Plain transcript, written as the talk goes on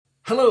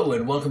Hello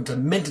and welcome to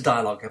Minter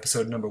Dialogue,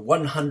 episode number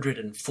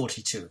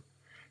 142.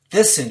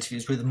 This interview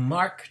is with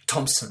Mark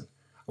Thompson,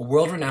 a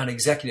world-renowned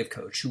executive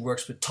coach who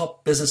works with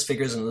top business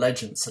figures and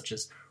legends such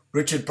as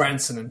Richard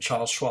Branson and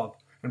Charles Schwab,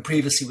 and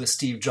previously with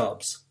Steve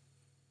Jobs.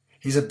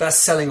 He's a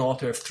best-selling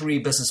author of 3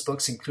 business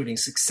books, including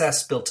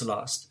Success Built to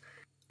Last.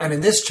 And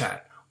in this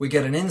chat, we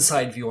get an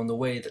inside view on the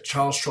way that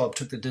Charles Schwab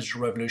took the digital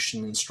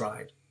revolution in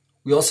stride.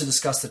 We also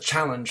discuss the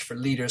challenge for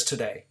leaders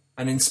today,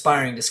 an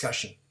inspiring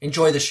discussion.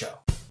 Enjoy the show.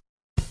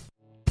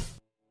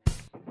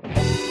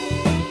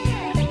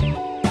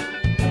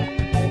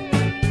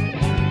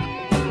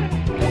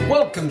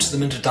 Welcome to the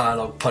Minter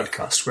Dialogue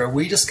podcast, where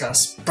we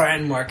discuss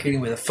brand marketing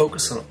with a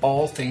focus on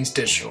all things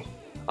digital.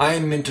 I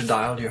am Minter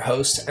Dial, your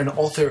host and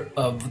author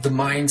of The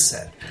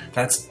Mindset.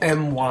 That's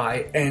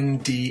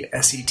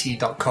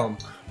MYNDSET.com,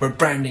 where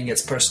branding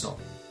gets personal.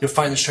 You'll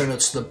find the show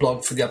notes to the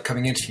blog for the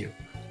upcoming interview.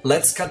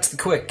 Let's cut to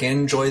the quick.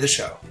 Enjoy the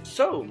show.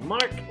 So,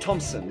 Mark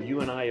Thompson,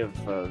 you and I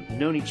have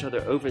known each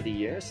other over the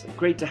years.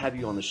 Great to have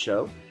you on the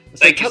show.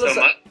 So Thank you so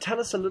much. Tell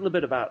us a little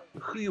bit about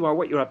who you are,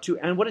 what you're up to,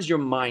 and what is your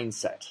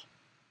mindset?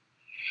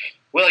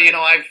 Well,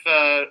 I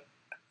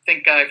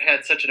think I've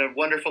had such a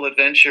wonderful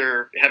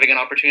adventure having an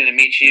opportunity to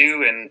meet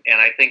you, and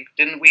I think,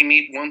 didn't we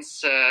meet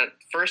once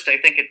first, I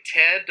think, at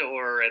TED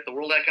or at the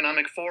World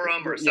Economic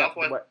Forum or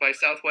Southwest by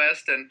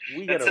Southwest, and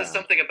that says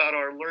something about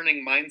our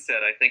learning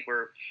mindset. I think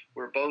we're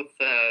both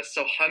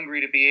so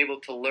hungry to be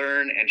able to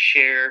learn and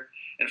share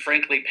and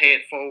frankly pay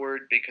it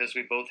forward because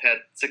we both had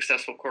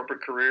successful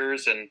corporate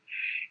careers, and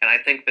I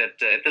think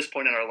that at this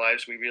point in our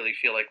lives we really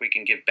feel like we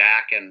can give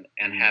back and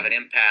have an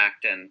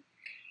impact and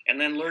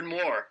then learn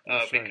more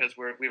because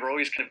we were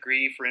always kind of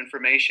greedy for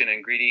information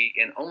and greedy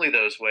in only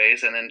those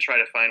ways, and then try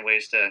to find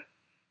ways to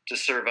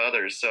serve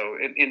others. So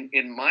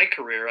in my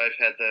career, I've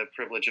had the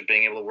privilege of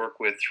being able to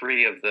work with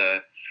 3 of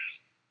the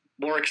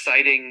more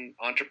exciting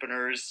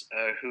entrepreneurs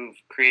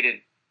who've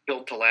created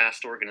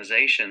built-to-last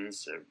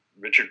organizations,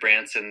 Richard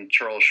Branson,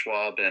 Charles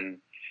Schwab,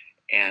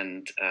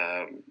 and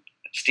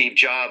Steve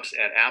Jobs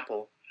at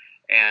Apple.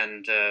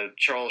 And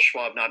Charles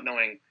Schwab, not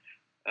knowing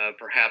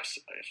perhaps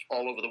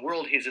all over the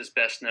world, he's as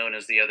best known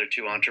as the other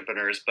 2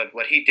 entrepreneurs. But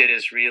what he did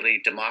is really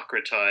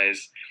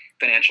democratize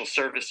financial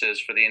services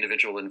for the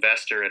individual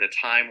investor at a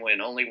time when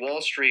only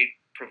Wall Street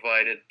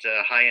provided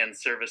high-end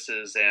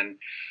services and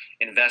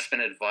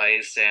investment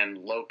advice and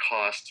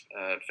low-cost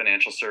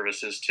financial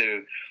services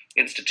to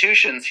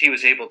institutions. He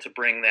was able to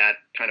bring that,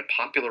 kind of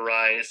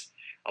popularize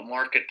a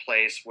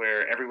marketplace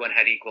where everyone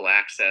had equal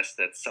access.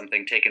 That's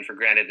something taken for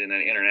granted in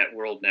an internet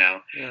world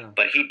now. Yeah.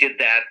 But he did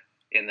that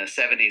in the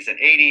 70s and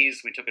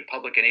 80s. We took it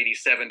public in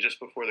 87, just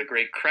before the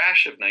great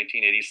crash of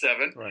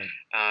 1987. Right.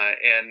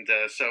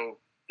 So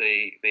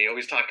they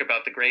always talk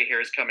about the gray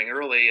hairs coming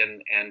early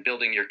and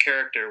building your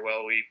character.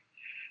 Well,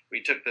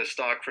 we took the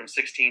stock from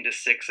 16 to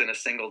 6 in a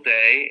single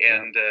day,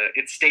 and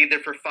it stayed there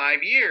for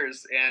 5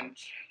 years. And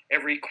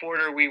every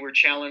quarter we were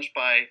challenged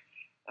by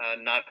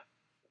not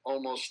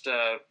almost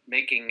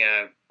making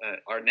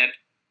our net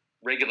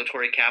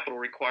regulatory capital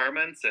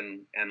requirements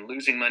and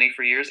losing money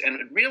for years.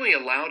 And it really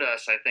allowed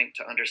us, I think,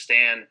 to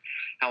understand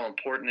how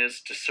important it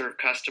is to serve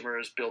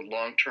customers, build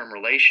long-term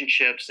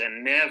relationships,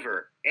 and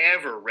never,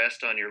 ever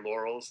rest on your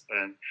laurels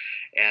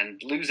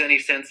and lose any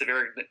sense of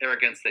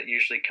arrogance that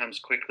usually comes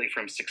quickly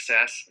from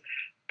success,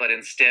 but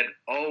instead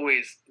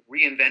always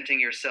reinventing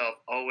yourself,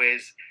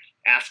 always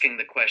asking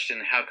the question,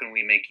 how can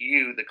we make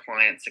you, the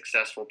client,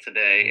 successful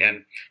today? Mm.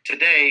 And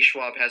today,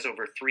 Schwab has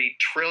over $3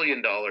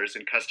 trillion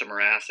in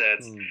customer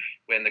assets. Mm.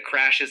 When the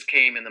crashes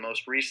came in the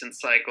most recent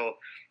cycle,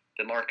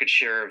 the market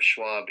share of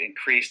Schwab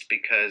increased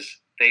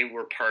because they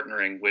were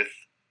partnering with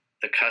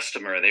the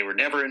customer. They were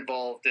never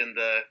involved in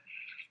the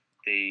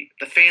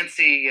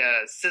fancy,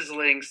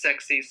 sizzling,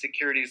 sexy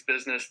securities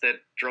business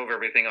that drove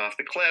everything off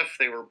the cliff.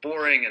 They were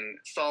boring and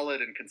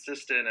solid and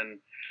consistent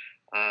and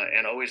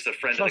always the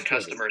friend of the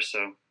customer.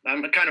 So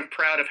I'm kind of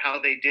proud of how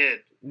they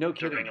did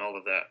during all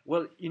of that.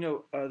 Well,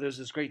 there's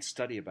this great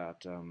study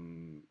about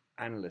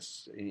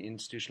analysts,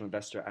 institutional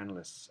investor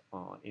analysts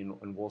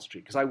in Wall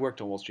Street, because I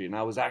worked on Wall Street, and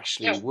I was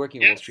actually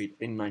working Wall Street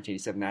in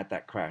 1987 at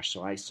that crash,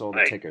 so I saw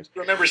the tickers. I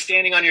remember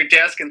standing on your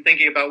desk and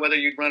thinking about whether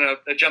you'd run a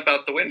jump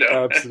out the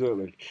window.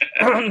 Absolutely.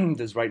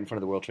 This is right in front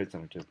of the World Trade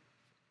Center, too.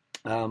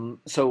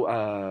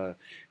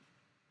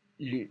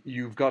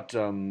 You've got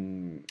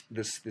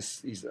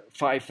these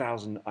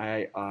 5,000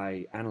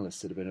 II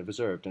analysts that have been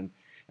observed, and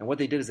what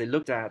they did is they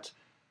looked at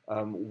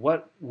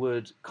what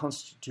would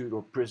constitute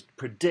or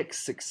predict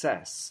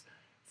success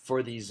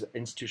for these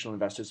institutional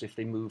investors if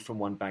they move from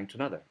one bank to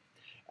another.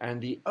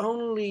 And the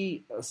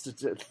only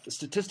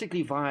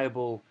statistically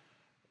viable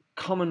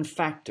common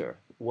factor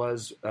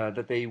was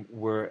that they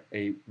were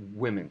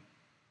women.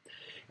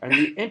 And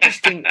the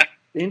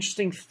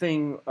interesting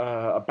thing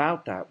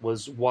about that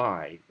was,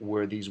 why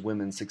were these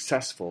women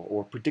successful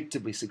or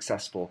predictably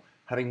successful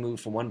having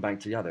moved from one bank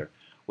to the other,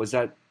 was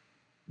that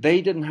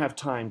they didn't have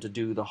time to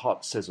do the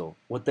hot sizzle.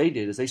 What they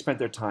did is they spent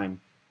their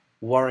time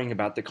worrying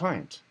about the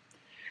client.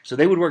 So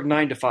they would work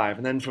 9 to 5,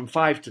 and then from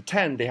 5 to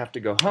 10, they have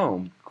to go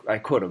home,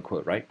 quote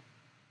unquote, right?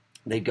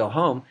 they'd go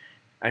home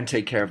and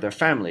take care of their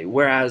family.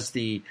 Whereas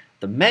the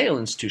male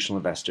institutional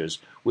investors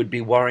would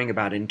be worrying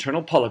about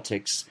internal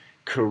politics,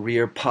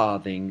 career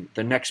pathing,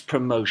 the next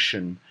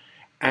promotion,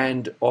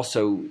 and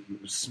also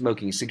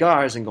smoking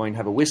cigars and going to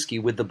have a whiskey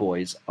with the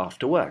boys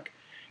after work.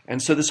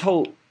 And so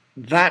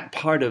that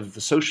part of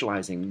the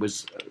socializing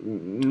was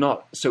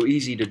not so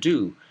easy to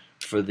do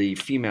for the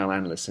female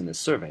analysts in this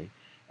survey.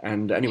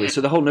 And anyway,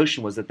 so the whole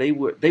notion was that they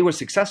were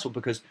successful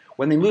because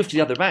when they moved to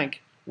the other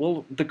bank,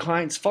 well, the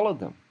clients followed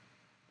them.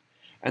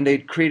 And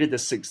they'd created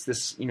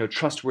this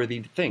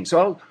trustworthy thing.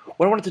 So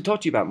what I wanted to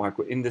talk to you about, Mark,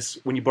 in this,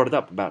 when you brought it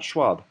up about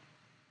Schwab,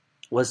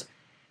 was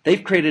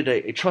they've created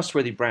a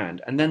trustworthy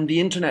brand, and then the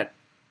internet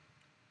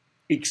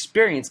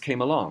experience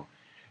came along.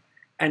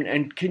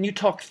 And can you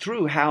talk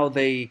through how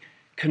they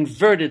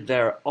converted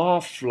their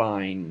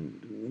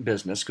offline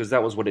business, because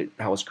that was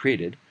how it was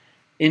created,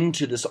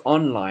 into this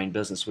online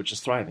business, which is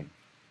thriving?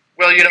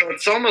 Well,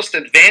 it's almost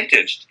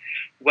advantaged.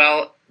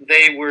 Well,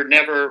 they were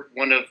never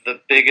one of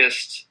the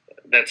biggest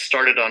that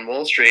started on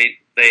Wall Street.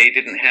 They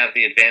didn't have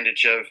the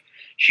advantage of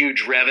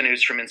huge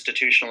revenues from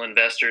institutional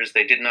investors.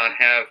 They did not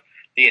have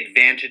the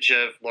advantage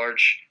of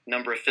large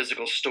number of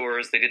physical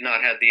stores. They did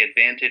not have the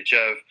advantage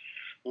of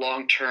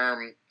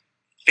long-term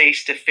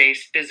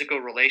face-to-face physical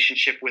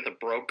relationship with a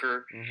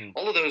broker. Mm-hmm.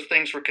 All of those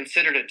things were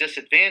considered a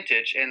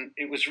disadvantage, and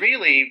it was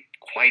really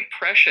quite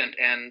prescient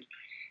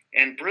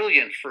and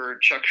brilliant for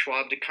Chuck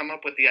Schwab to come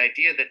up with the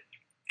idea that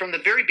from the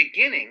very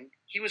beginning,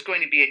 he was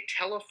going to be a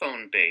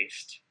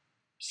telephone-based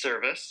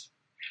service,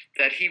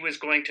 that he was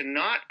going to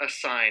not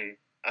assign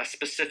a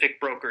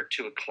specific broker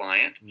to a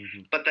client,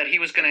 mm-hmm. but that he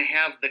was going to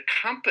have the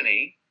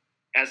company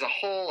as a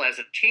whole, as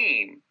a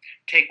team,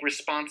 take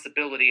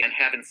responsibility and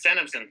have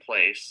incentives in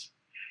place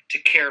to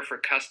care for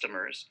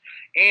customers,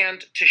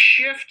 and to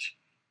shift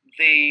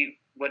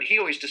what he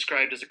always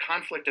described as a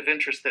conflict of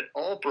interest that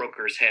all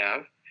brokers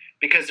have,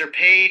 because they're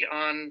paid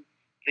on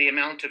the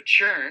amount of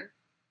churn,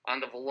 on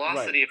the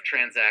velocity of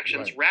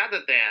transactions, rather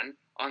than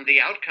on the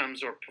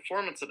outcomes or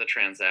performance of the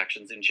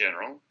transactions in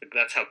general.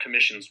 That's how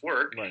commissions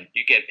work. Right.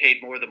 You get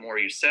paid more the more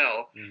you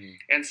sell. Mm-hmm.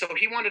 And so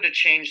he wanted to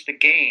change the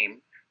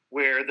game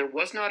where there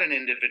was not an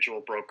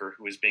individual broker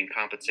who was being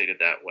compensated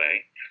that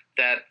way,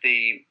 that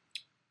the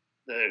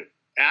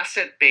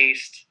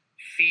asset-based,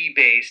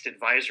 fee-based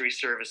advisory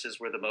services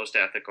were the most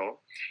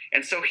ethical.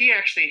 And so he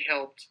actually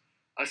helped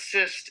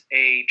assist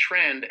a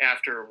trend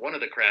after one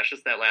of the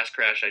crashes, that last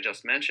crash I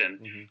just mentioned,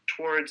 mm-hmm.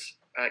 towards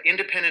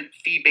independent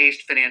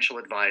fee-based financial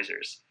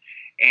advisors.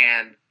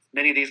 And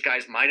many of these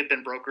guys might have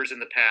been brokers in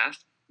the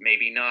past,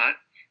 maybe not.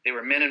 They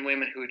were men and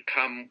women who had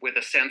come with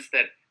a sense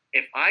that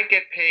if I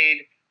get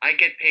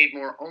paid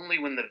more only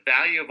when the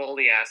value of all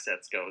the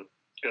assets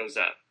goes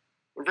up.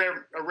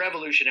 A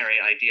revolutionary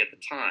idea at the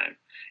time.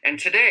 And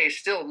today,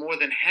 still more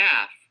than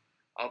half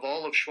of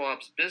all of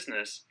Schwab's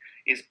business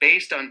is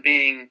based on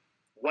being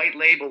white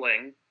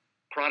labeling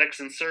products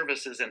and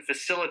services and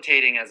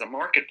facilitating as a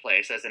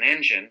marketplace, as an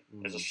engine,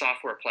 mm-hmm. as a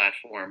software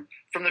platform.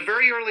 From the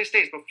very early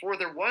stage, before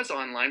there was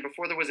online,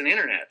 before there was an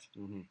internet,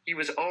 mm-hmm. he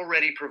was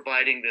already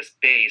providing this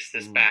base,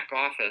 this mm-hmm. back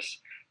office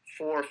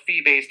for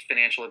fee-based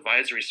financial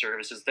advisory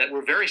services that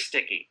were very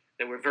sticky,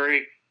 that were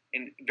very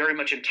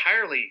much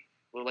entirely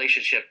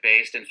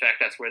relationship-based. In fact,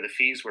 that's where the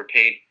fees were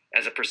paid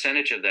as a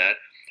percentage of that.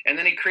 And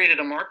then he created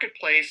a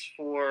marketplace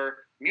for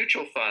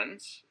mutual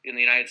funds in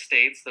the United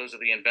States. Those are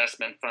the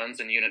investment funds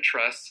and unit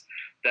trusts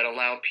that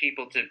allow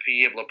people to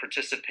be able to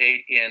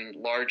participate in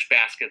large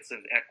baskets of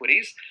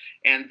equities.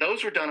 And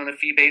those were done on a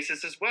fee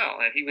basis as well.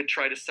 And he would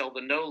try to sell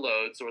the no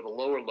loads or the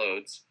lower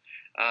loads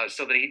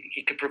so that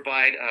he could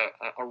provide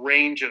a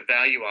range of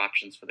value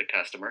options for the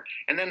customer.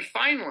 And then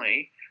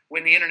finally,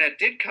 when the internet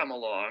did come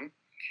along,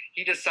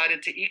 he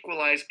decided to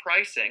equalize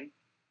pricing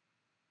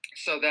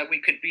so that we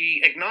could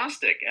be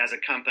agnostic as a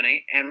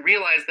company and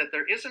realize that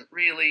there isn't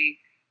really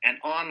an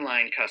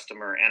online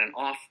customer and an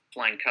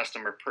offline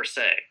customer per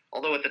se,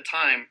 although at the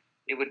time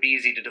it would be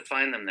easy to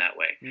define them that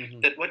way. Mm-hmm.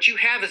 That what you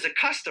have is a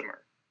customer.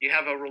 You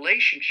have a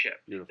relationship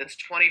that's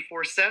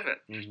 24/7,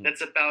 mm-hmm.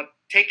 that's about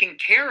taking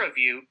care of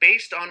you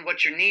based on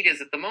what your need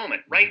is at the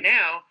moment. Mm-hmm. Right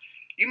now,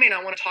 you may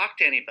not want to talk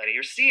to anybody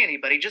or see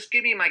anybody. Just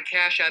give me my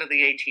cash out of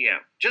the ATM.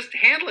 Just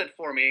handle it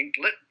for me.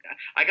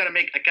 I got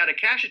to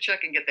cash a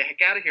check and get the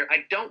heck out of here.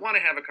 I don't want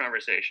to have a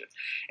conversation.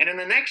 And in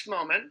the next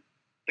moment,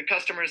 the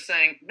customer is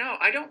saying, no,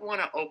 I don't want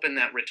to open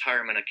that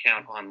retirement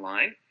account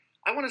online.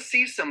 I want to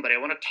see somebody. I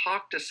want to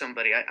talk to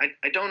somebody.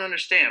 I don't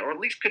understand. Or at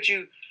least could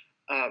you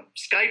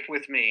Skype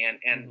with me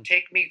and mm-hmm.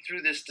 take me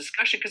through this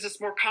discussion, because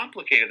it's more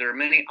complicated. There are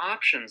many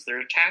options. There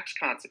are tax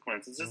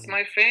consequences. It's mm-hmm.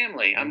 my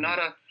family.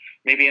 Mm-hmm.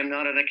 Maybe I'm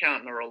not an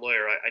accountant or a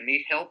lawyer. I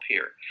need help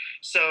here.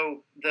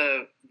 So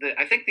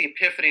I think the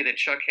epiphany that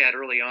Chuck had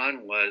early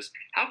on was,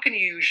 how can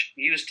you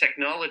use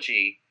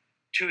technology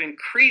to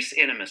increase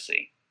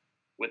intimacy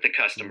with the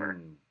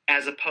customer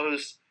as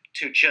opposed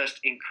to just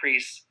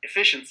increase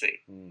efficiency?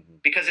 Mm-hmm.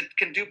 Because it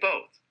can do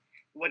both.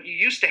 What you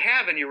used to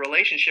have in your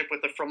relationship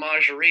with the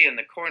fromagerie in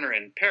the corner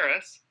in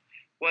Paris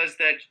was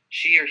that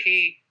she or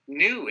he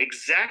knew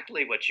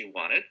exactly what you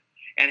wanted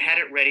and had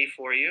it ready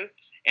for you,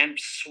 and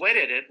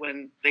sweated it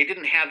when they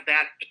didn't have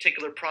that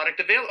particular product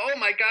available. Oh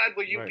my God,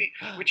 would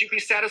you be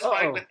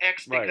satisfied with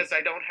X because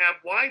I don't have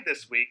Y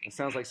this week? It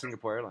sounds like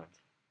Singapore Airlines.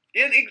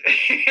 Yeah,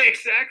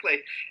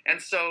 exactly.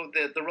 And so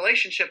the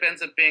relationship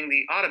ends up being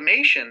the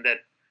automation that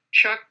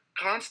Chuck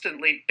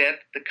constantly bet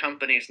the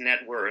company's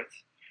net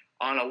worth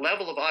on a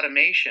level of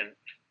automation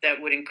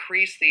that would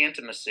increase the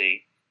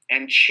intimacy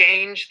and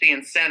change the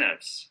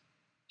incentives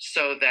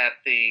so that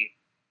the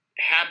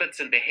habits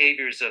and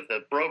behaviors of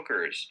the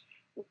brokers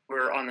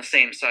were on the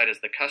same side as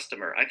the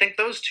customer. I think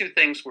those two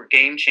things were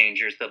game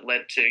changers that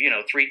led to,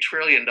 $3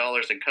 trillion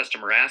in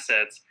customer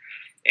assets.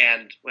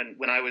 And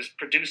when I was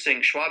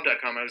producing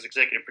Schwab.com, I was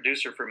executive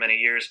producer for many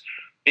years,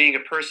 being a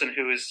person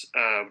who is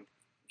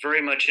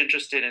very much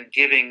interested in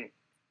giving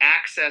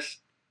access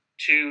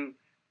to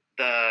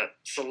the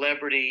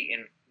celebrity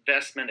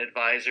investment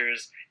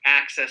advisors,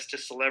 access to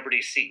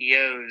celebrity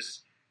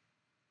CEOs,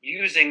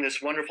 using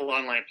this wonderful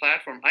online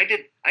platform. I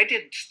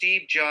did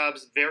Steve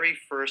Jobs' very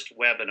first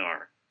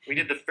webinar. We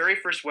did the very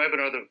first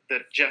webinar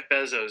that Jeff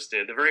Bezos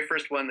did, the very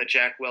first one that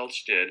Jack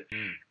Welch did.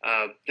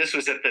 This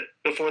was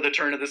before the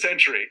turn of the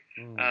century.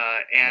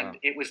 And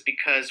It was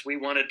because we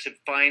wanted to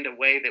find a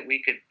way that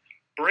we could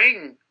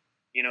bring,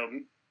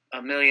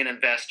 1 million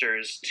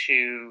investors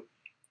to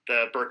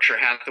the Berkshire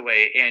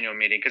Hathaway annual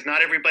meeting, because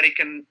not everybody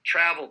can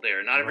travel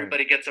there. Not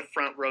everybody gets a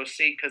front row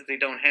seat because they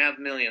don't have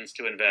millions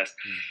to invest.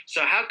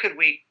 So how could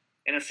we,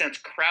 in a sense,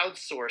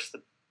 crowdsource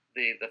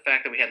the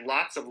fact that we had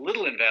lots of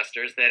little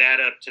investors that add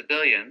up to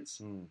billions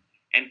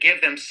and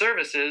give them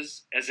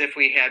services as if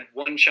we had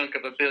one chunk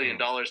of $1 billion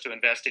to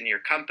invest in your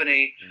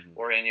company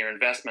or in your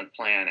investment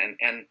plan.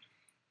 And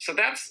so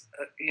that's,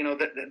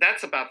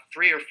 that's about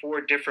 3 or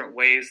 4 different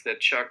ways that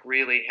Chuck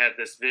really had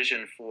this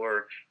vision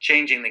for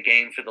changing the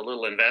game for the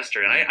little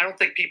investor. And I don't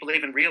think people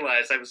even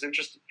realize. I was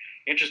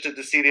interested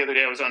to see the other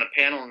day, I was on a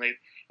panel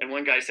and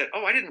one guy said,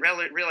 "Oh, I didn't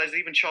realize that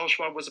even Charles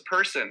Schwab was a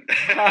person,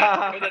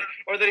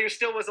 or that he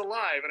still was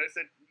alive." And I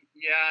said,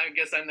 "Yeah, I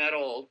guess I'm that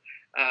old."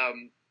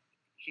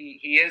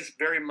 He is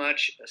very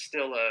much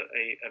still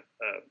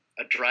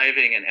a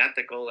driving and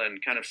ethical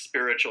and kind of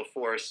spiritual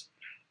force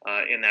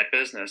in that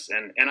business,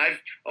 and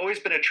I've always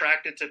been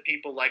attracted to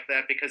people like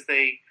that because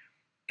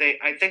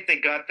I think they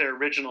got their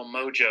original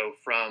mojo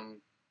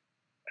from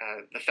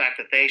the fact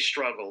that they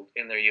struggled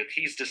in their youth.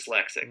 He's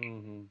dyslexic.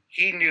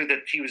 He knew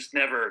that he was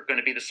never going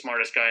to be the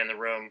smartest guy in the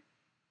room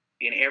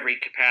in every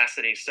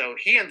capacity. So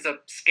he ends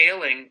up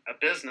scaling a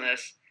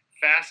business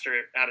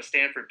faster out of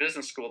Stanford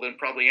Business School than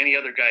probably any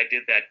other guy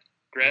did that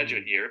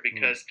graduate year,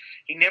 because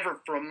he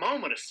never for a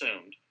moment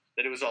assumed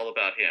that it was all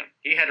about him.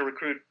 He had to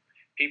recruit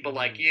people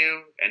like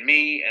you and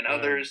me and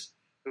others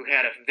who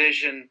had a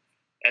vision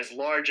as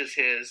large as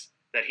his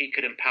that he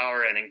could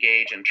empower and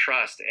engage and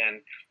trust.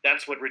 And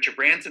that's what Richard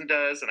Branson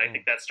does. And I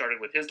think that started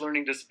with his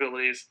learning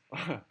disabilities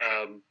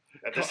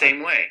the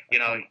same way,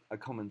 A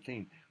common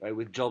theme, right?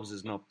 With Jobs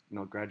is not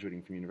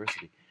graduating from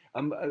university.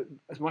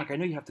 Mark, I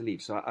know you have to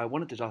leave. So I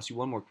wanted to ask you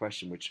one more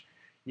question, which,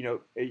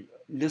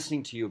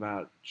 listening to you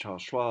about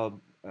Charles Schwab,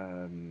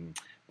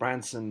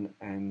 Branson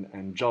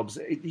and Jobs,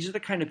 these are the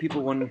kind of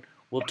people one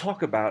will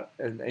talk about,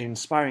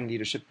 inspiring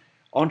leadership,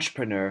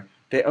 entrepreneur.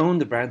 They own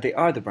the brand. They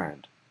are the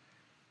brand.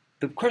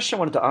 The question I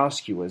wanted to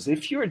ask you was,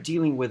 if you're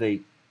dealing with a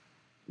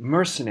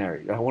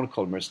mercenary, I want to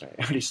call it mercenary,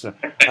 at least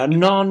a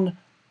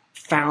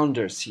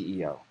non-founder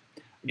CEO,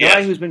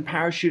 guy who's been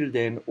parachuted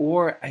in,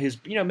 or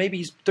maybe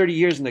he's 30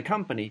 years in the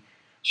company,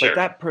 but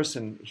that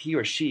person, he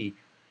or she,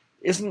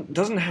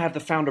 doesn't have the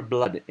founder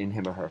blood in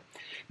him or her,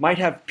 might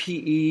have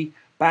PE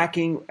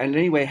backing, and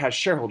anyway has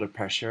shareholder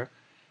pressure,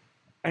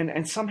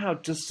 and somehow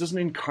just doesn't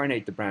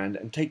incarnate the brand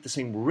and take the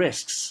same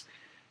risks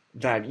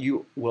that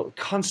you will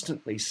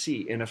constantly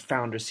see in a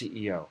founder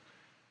CEO.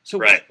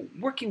 So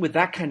working with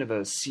that kind of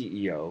a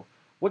CEO,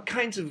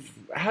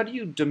 how do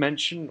you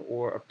dimension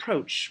or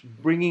approach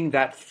bringing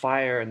that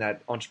fire and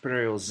that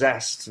entrepreneurial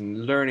zest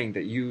and learning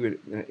that you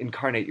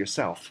incarnate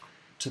yourself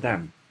to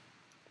them?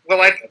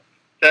 Well, I think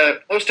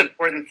the most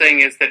important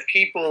thing is that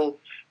people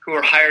who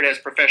are hired as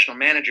professional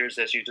managers,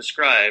 as you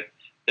described,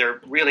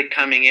 they're really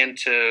coming in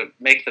to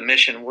make the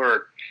mission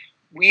work.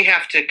 We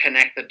have to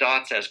connect the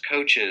dots as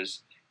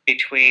coaches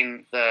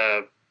between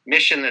the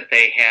mission that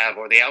they have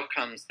or the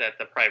outcomes that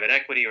the private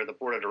equity or the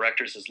board of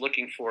directors is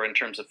looking for in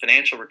terms of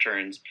financial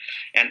returns,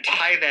 and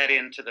tie that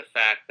into the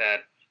fact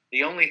that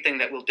the only thing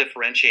that will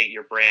differentiate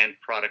your brand,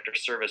 product, or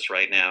service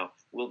right now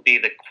will be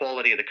the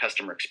quality of the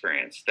customer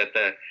experience. That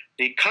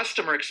the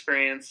customer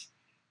experience,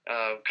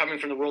 coming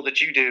from the world that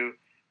you do,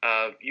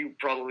 you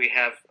probably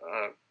have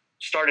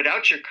started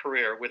out your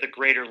career with a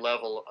greater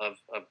level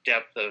of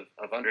depth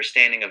of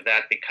understanding of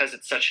that, because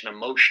it's such an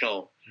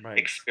emotional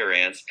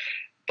experience.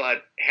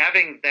 But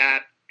having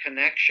that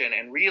connection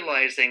and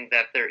realizing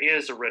that there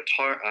is a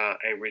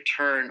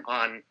return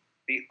on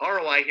the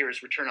ROI here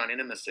is return on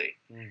intimacy.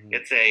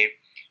 It's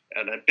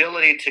an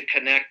ability to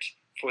connect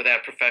for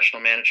that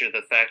professional manager,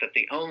 the fact that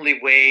the only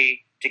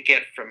way to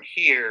get from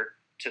here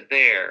to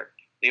there,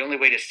 the only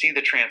way to see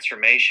the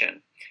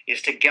transformation,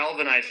 is to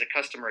galvanize the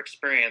customer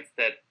experience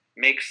that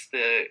makes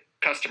the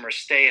customers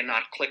stay and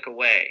not click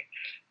away,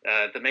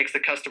 that makes the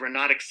customer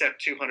not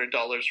accept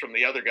 $200 from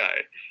the other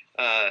guy,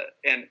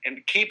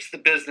 and keeps the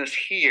business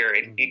here.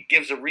 It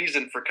gives a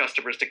reason for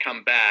customers to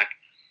come back,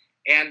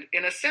 and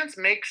in a sense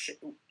makes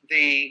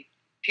the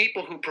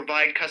people who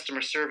provide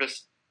customer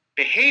service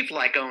behave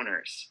like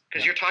owners,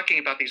 because you're talking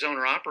about these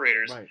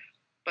owner-operators. Right.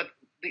 But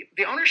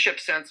the ownership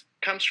sense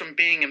comes from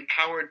being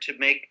empowered to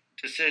make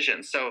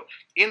decisions. So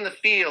in the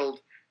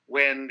field,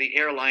 when the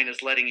airline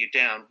is letting you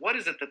down, what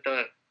is it that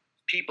the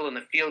people in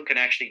the field can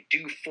actually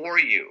do for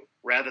you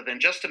rather than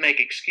just to make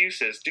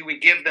excuses? Do we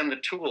give them the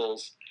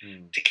tools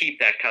to keep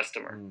that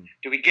customer?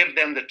 Do we give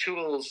them the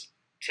tools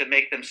to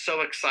make them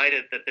so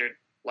excited that they're,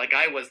 like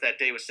I was that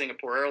day with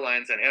Singapore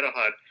Airlines and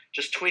Etihad,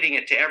 just tweeting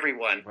it to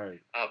everyone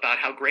about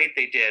how great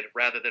they did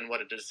rather than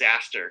what a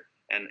disaster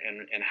and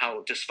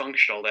how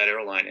dysfunctional that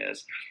airline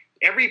is.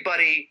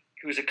 Everybody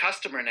who's a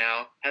customer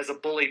now has a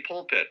bully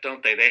pulpit,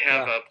 don't they? They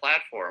have a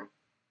platform.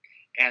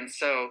 And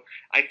so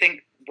I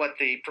think what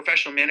the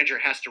professional manager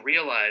has to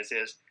realize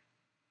is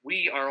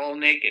we are all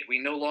naked. We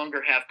no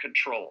longer have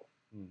control.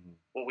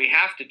 What we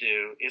have to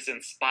do is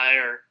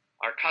inspire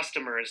our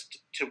customers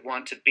to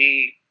want to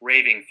be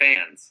raving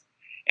fans.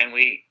 And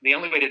the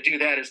only way to do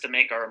that is to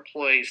make our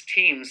employees'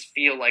 teams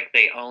feel like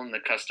they own the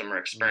customer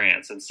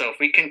experience. And so if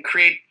we can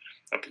create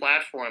a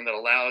platform that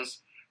allows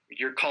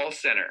your call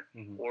center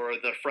or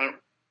the front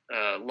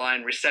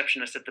line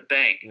receptionist at the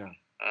bank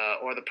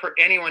or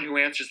anyone who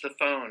answers the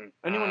phone.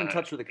 Anyone in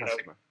touch with the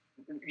customer.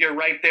 You're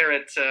right there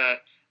at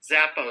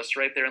Zappos,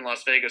 right there in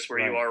Las Vegas where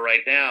you are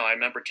right now. I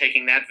remember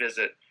taking that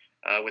visit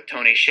with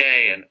Tony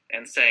Hsieh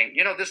and saying,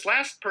 this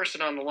last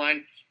person on the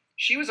line,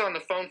 she was on the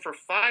phone for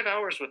 5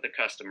 hours with the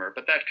customer,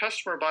 but that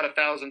customer bought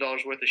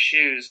 $1,000 worth of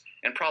shoes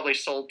and probably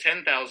sold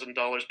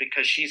 $10,000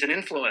 because she's an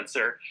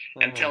influencer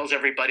and tells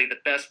everybody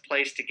the best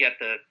place to get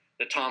the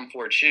Tom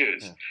Ford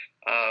shoes.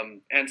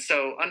 And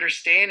so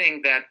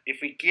understanding that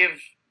if we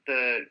give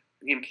the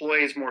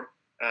employees more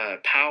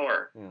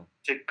power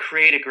to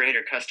create a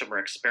greater customer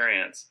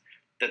experience,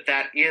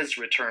 that is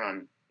return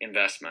on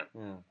investment.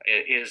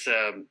 It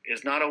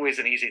is not always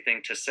an easy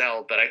thing to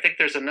sell, but I think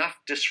there's enough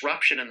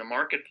disruption in the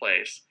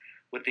marketplace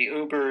with the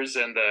Ubers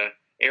and the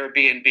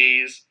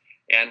Airbnbs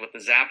and with the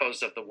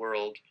Zappos of the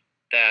world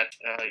that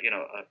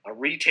a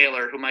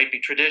retailer who might be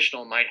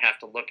traditional might have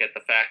to look at the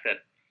fact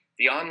that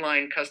the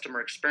online customer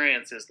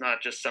experience is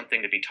not just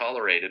something to be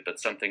tolerated, but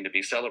something to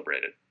be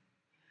celebrated.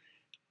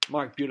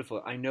 Mark,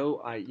 beautiful. I know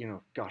I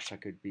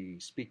could be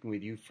speaking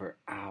with you for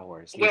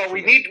hours. Well,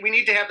 we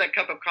need to have that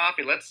cup of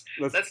coffee. Let's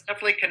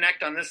definitely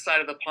connect on this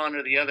side of the pond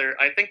or the other.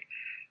 I think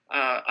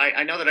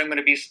I know that I'm going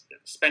to be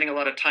spending a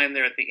lot of time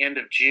there at the end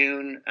of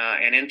June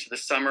and into the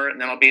summer,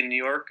 and then I'll be in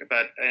New York.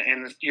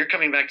 And you're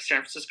coming back to San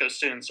Francisco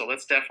soon, so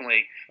let's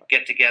definitely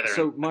get together.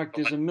 So, Mark,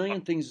 there's a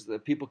million things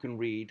that people can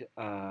read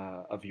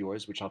of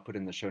yours, which I'll put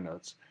in the show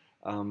notes.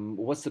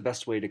 What's the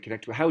best way to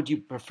connect with? How would you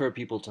prefer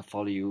people to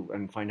follow you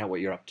and find out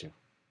what you're up to?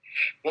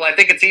 Well, I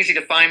think it's easy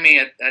to find me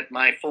at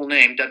my full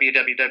name,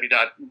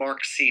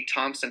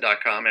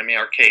 www.markcthompson.com,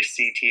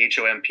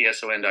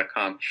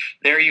 MarkCthompson.com.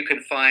 There you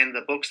can find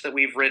the books that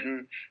we've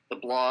written, the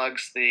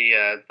blogs,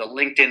 the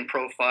LinkedIn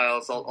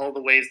profiles, all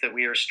the ways that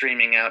we are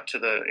streaming out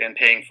and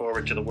paying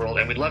forward to the world.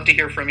 And we'd love to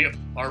hear from you.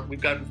 We've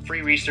got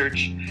free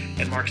research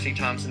at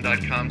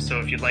MarkCthompson.com,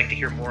 so if you'd like to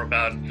hear more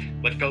about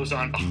what goes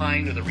on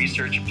behind or the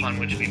research upon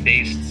which we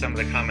based some of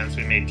the comments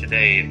we made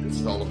today,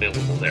 this is all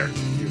available there.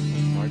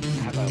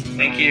 Have a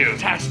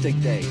fantastic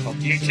day.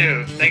 You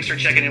too. Thanks for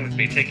checking in with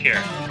me. Take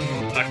care.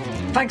 Bye.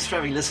 Thanks for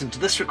having listened to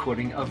this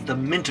recording of the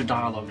Minter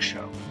Dialogue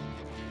Show.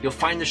 You'll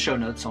find the show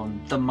notes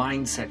on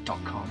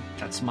themindset.com.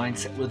 That's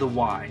mindset with a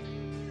Y,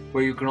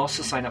 where you can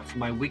also sign up for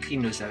my weekly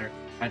newsletter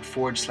at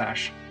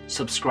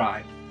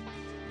 /subscribe.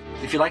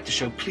 If you like the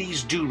show,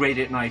 please do rate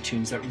it in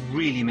iTunes. That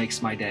really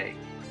makes my day.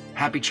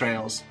 Happy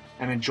trails,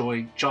 and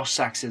enjoy Josh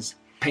Sachs's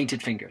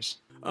Painted Fingers.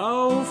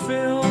 Oh,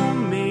 fill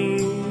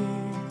me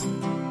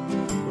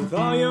with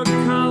all your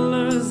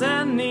colors,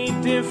 any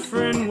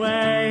different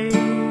way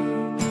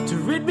to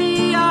rid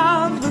me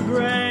of the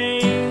gray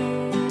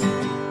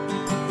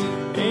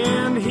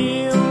and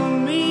heal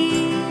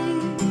me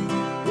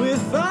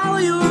with all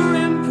your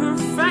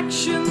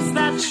imperfections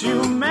that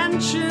you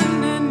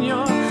mention in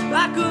your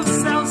lack of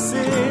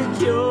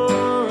self-security.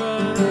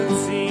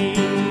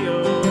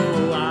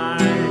 Oh,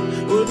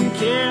 I wouldn't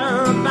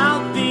care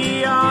about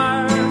the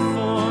art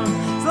form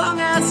as long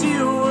as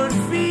you would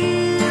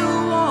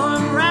feel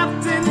warm,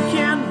 wrapped in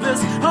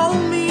canvas.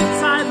 Hold me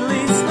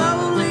tightly,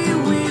 slowly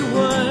we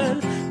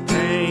would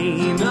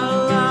paint a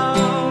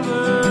love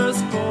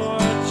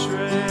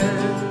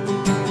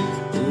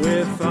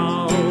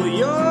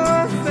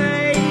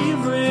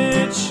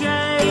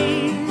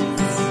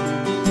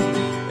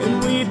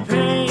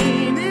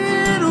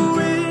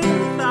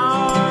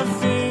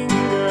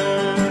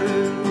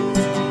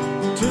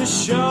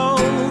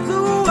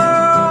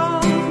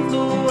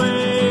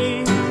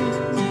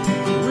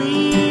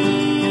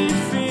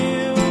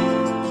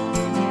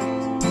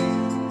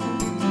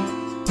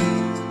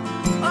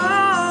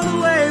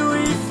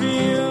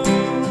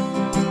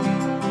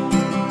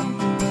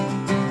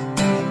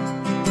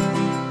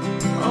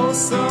oh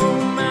so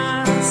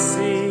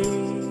messy.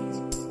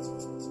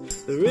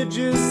 The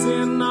ridges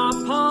in our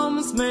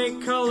palms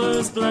make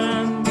colors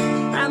blend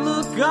and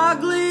look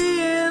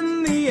ugly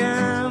in the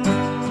end.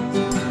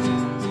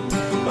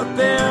 But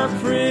they're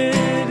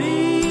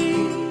pretty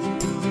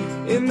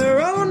in their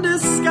own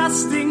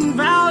disgusting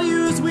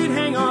values. We'd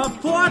hang our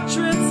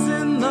portraits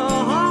in the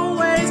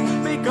hallways,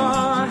 make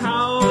our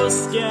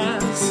house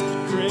guest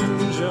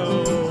cringe.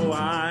 Oh,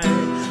 I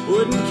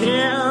wouldn't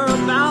care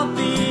about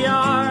the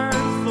art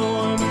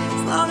form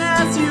as long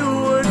as you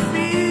would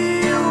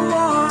feel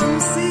warm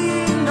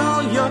seeing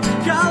all your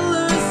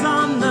colors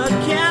on the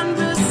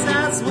canvas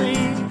as we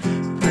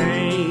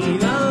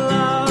paint a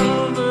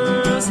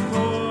lover's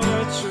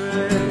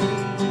portrait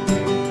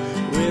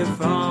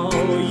with all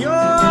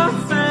your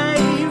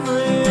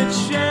favorite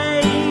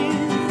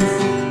shades,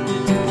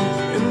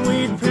 and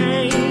we'd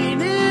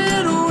paint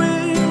it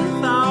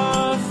with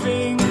our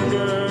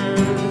fingers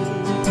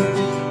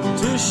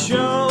to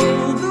show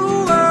the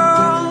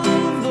world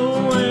the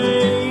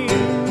way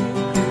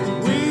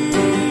we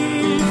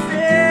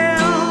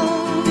feel.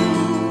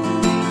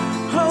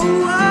 Oh,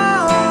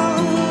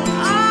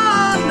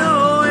 no,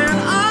 and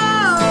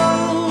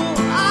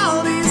all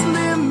these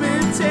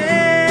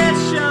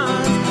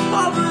limitations,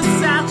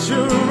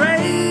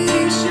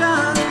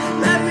 oversaturation.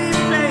 Let me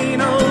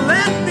paint, oh,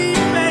 let me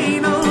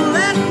paint, oh,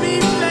 let me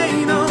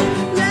paint, oh,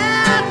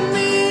 let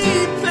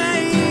me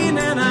paint,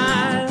 and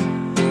I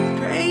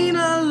paint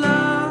a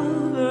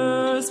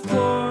lover's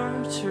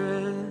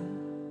portrait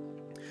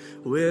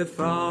with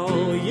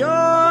all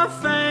your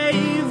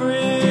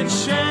favorite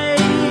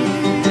shades,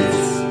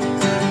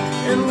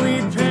 and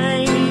we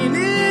paint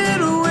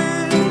it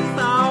with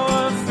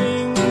our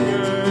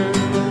fingers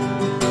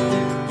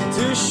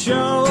to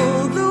show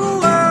the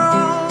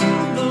world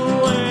the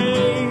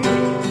way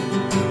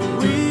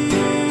we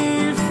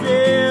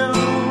feel.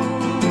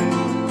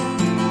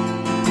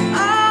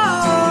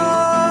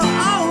 Oh,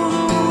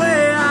 the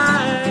way I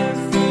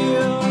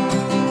feel.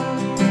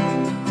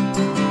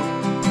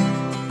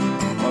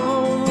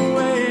 Oh, the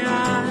way I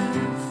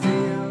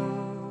feel.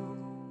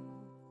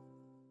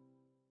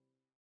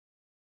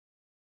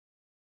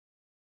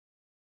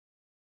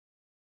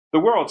 The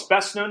world's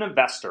best-known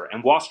investor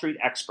and Wall Street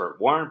expert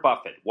Warren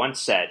Buffett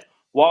once said,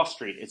 "Wall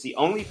Street is the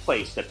only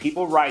place that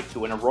people ride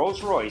to in a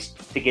Rolls-Royce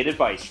to get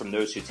advice from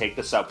those who take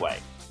the subway."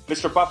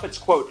 Mr. Buffett's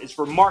quote is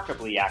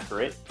remarkably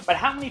accurate, but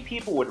how many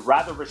people would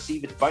rather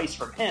receive advice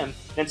from him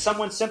than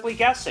someone simply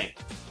guessing?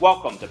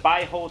 Welcome to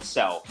Buy, Hold,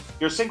 Sell,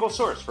 your single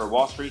source for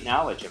Wall Street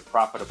knowledge and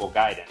profitable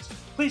guidance.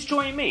 Please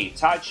join me,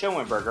 Todd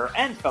Schoenberger,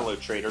 and fellow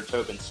trader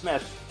Tobin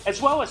Smith,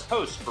 as well as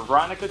host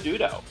Veronica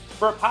Dudo,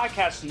 for a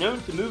podcast known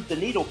to move the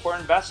needle for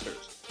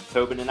investors.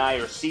 Tobin and I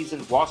are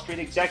seasoned Wall Street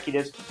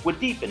executives with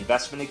deep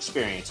investment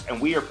experience, and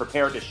we are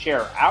prepared to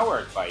share our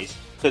advice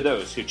to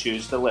those who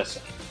choose to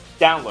listen.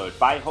 Download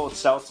Buy, Hold,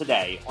 Sell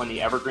today on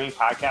the Evergreen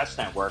Podcast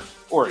Network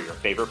or your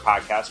favorite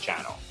podcast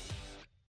channel.